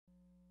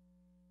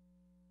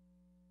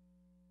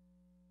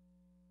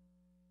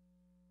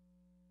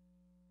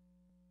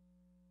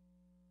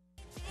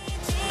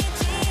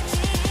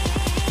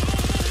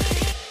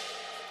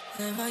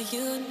are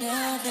you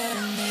now that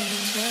I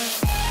need you?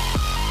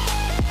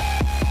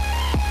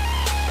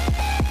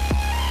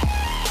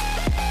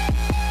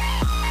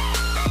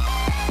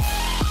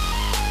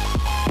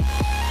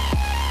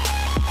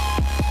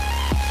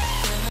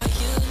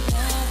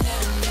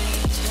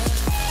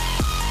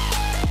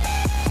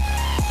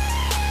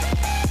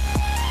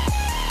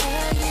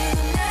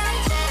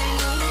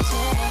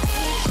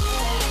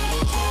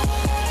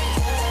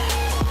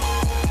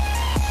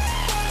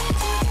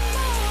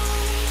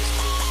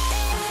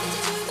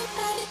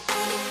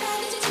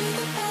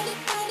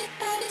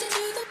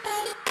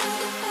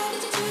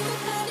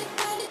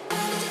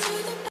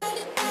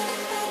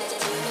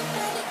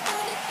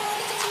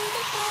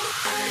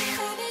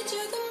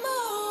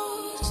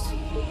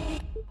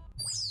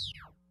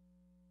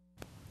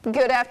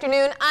 Good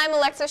afternoon, I'm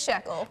Alexa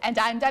Shekel. And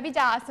I'm Debbie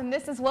Doss, and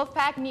this is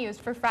Wolfpack News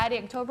for Friday,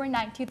 October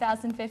 9,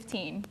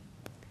 2015.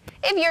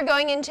 If you're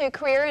going into a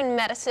career in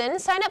medicine,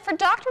 sign up for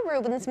Dr.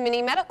 Rubin's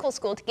Mini Medical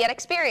School to get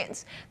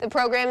experience. The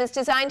program is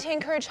designed to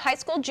encourage high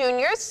school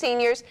juniors,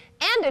 seniors,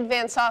 and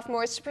advanced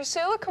sophomores to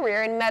pursue a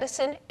career in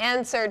medicine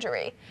and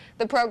surgery.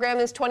 The program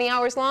is 20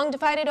 hours long,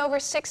 divided over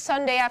 6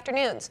 Sunday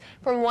afternoons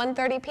from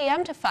 1:30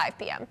 p.m. to 5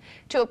 p.m.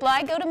 To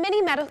apply, go to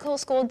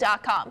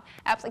minimedicalschool.com.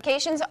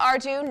 Applications are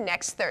due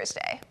next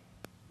Thursday.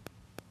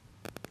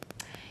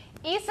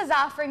 YEET is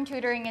offering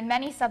tutoring in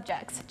many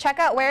subjects. Check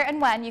out where and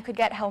when you could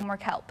get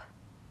homework help.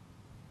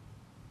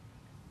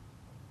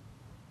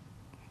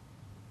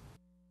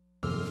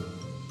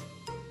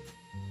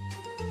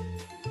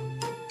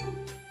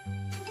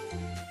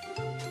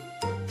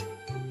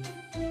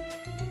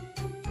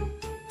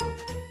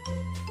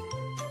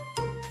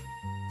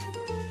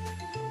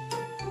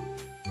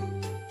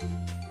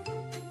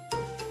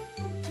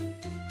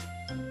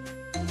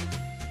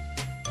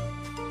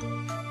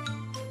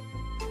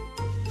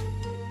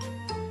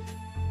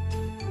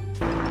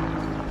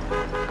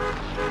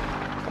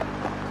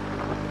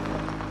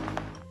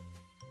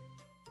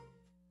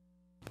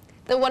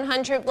 The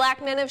 100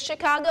 Black Men of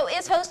Chicago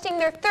is hosting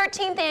their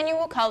 13th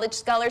annual College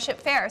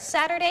Scholarship Fair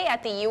Saturday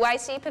at the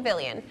UIC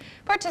Pavilion.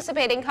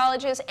 Participating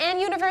colleges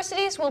and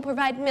universities will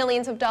provide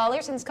millions of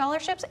dollars in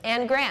scholarships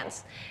and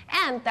grants,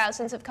 and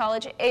thousands of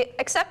college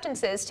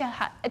acceptances to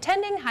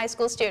attending high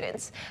school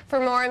students. For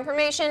more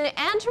information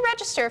and to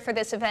register for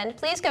this event,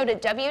 please go to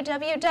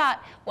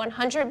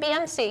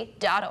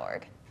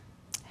www.100bmc.org.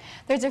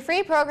 There's a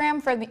free program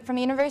from the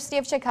University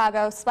of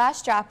Chicago.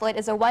 Droplet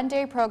is a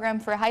one-day program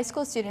for high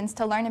school students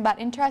to learn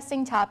about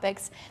interesting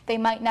topics they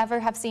might never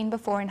have seen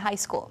before in high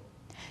school.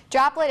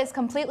 Droplet is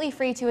completely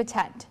free to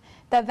attend.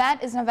 The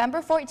event is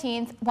November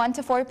 14th, 1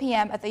 to 4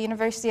 p.m. at the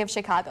University of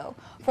Chicago.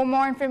 For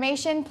more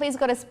information, please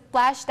go to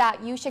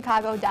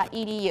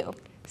splash.uchicago.edu.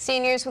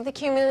 Seniors with a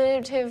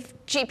cumulative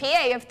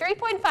GPA of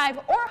 3.5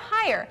 or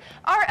higher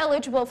are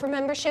eligible for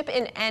membership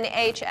in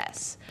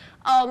NHS.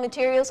 All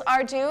materials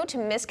are due to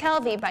Ms.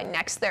 Calvi by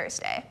next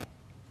Thursday.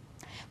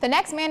 The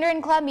next Mandarin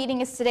Club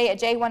meeting is today at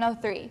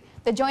J103.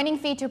 The joining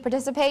fee to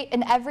participate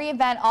in every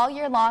event all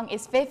year long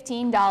is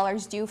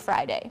 $15 due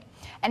Friday.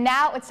 And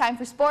now it's time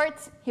for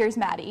sports. Here's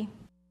Maddie.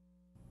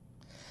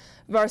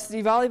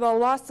 Varsity volleyball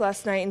lost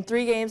last night in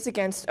 3 games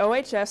against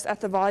OHS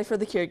at the Volley for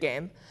the Cure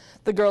game.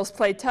 The girls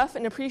played tough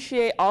and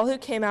appreciate all who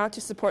came out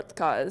to support the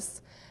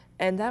cause.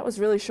 And that was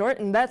really short,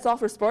 and that's all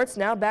for sports.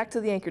 Now back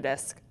to the anchor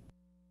desk.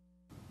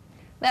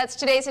 That's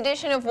today's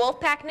edition of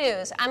Wolfpack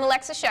News. I'm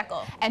Alexa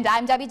Shekel. And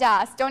I'm Debbie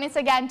Doss. Join us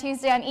again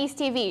Tuesday on East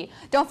TV.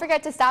 Don't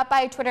forget to stop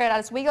by Twitter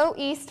at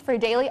 @WeGoEast for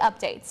daily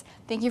updates.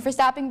 Thank you for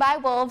stopping by,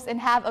 Wolves,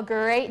 and have a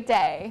great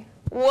day.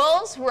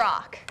 Wolves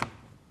rock.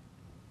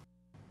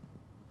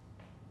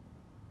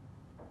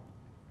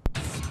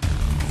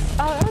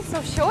 Oh, that was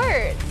so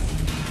short.